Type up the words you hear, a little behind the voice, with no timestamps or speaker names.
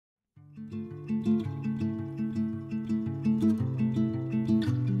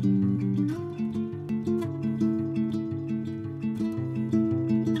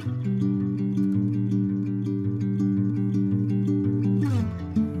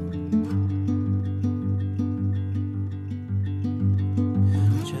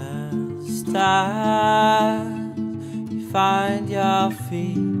that you find your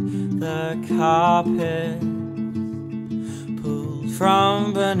feet, the carpet pulled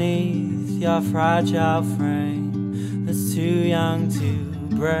from beneath your fragile frame that's too young to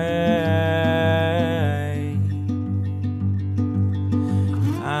break.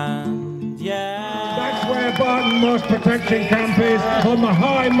 And yeah, that's where Barton Moss Protection Camp is, on the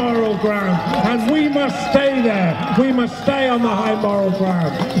high moral ground, and we must stay there. We must stay on the high moral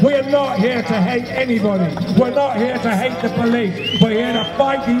ground. We're not here to hate anybody. We're not here to hate the police. We're here to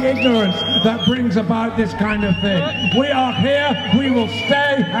fight the ignorance that brings about this kind of thing. We are here, we will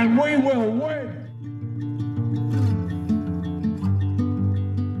stay, and we will win.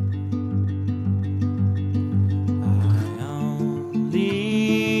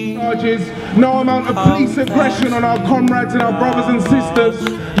 No amount of police aggression on our comrades and our brothers and sisters,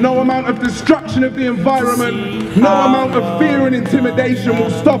 no amount of destruction of the environment, no amount of fear and intimidation will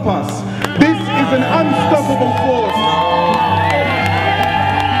stop us. This is an unstoppable force.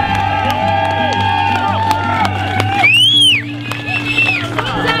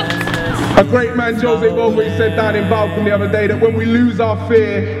 A great man, Jose Bogri, said down in Balkan the other day that when we lose our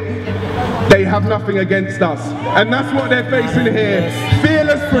fear, they have nothing against us. And that's what they're facing here.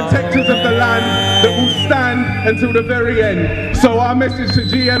 Fearless protectors of the land that will stand until the very end. So our message to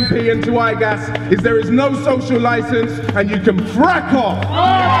GMP and to IGAS is there is no social license and you can frack off.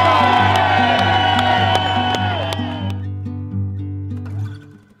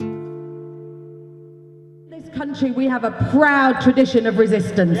 Country, we have a proud tradition of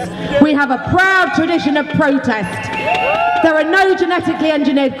resistance. We have a proud tradition of protest. There are no genetically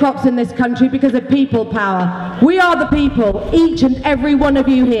engineered crops in this country because of people power. We are the people. Each and every one of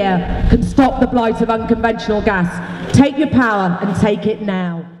you here can stop the blight of unconventional gas. Take your power and take it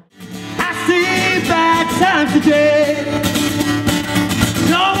now. I see bad times today.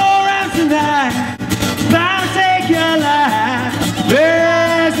 No more rounds tonight. Bound to take your life.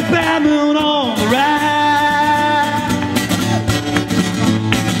 There's a bad moon on the rise.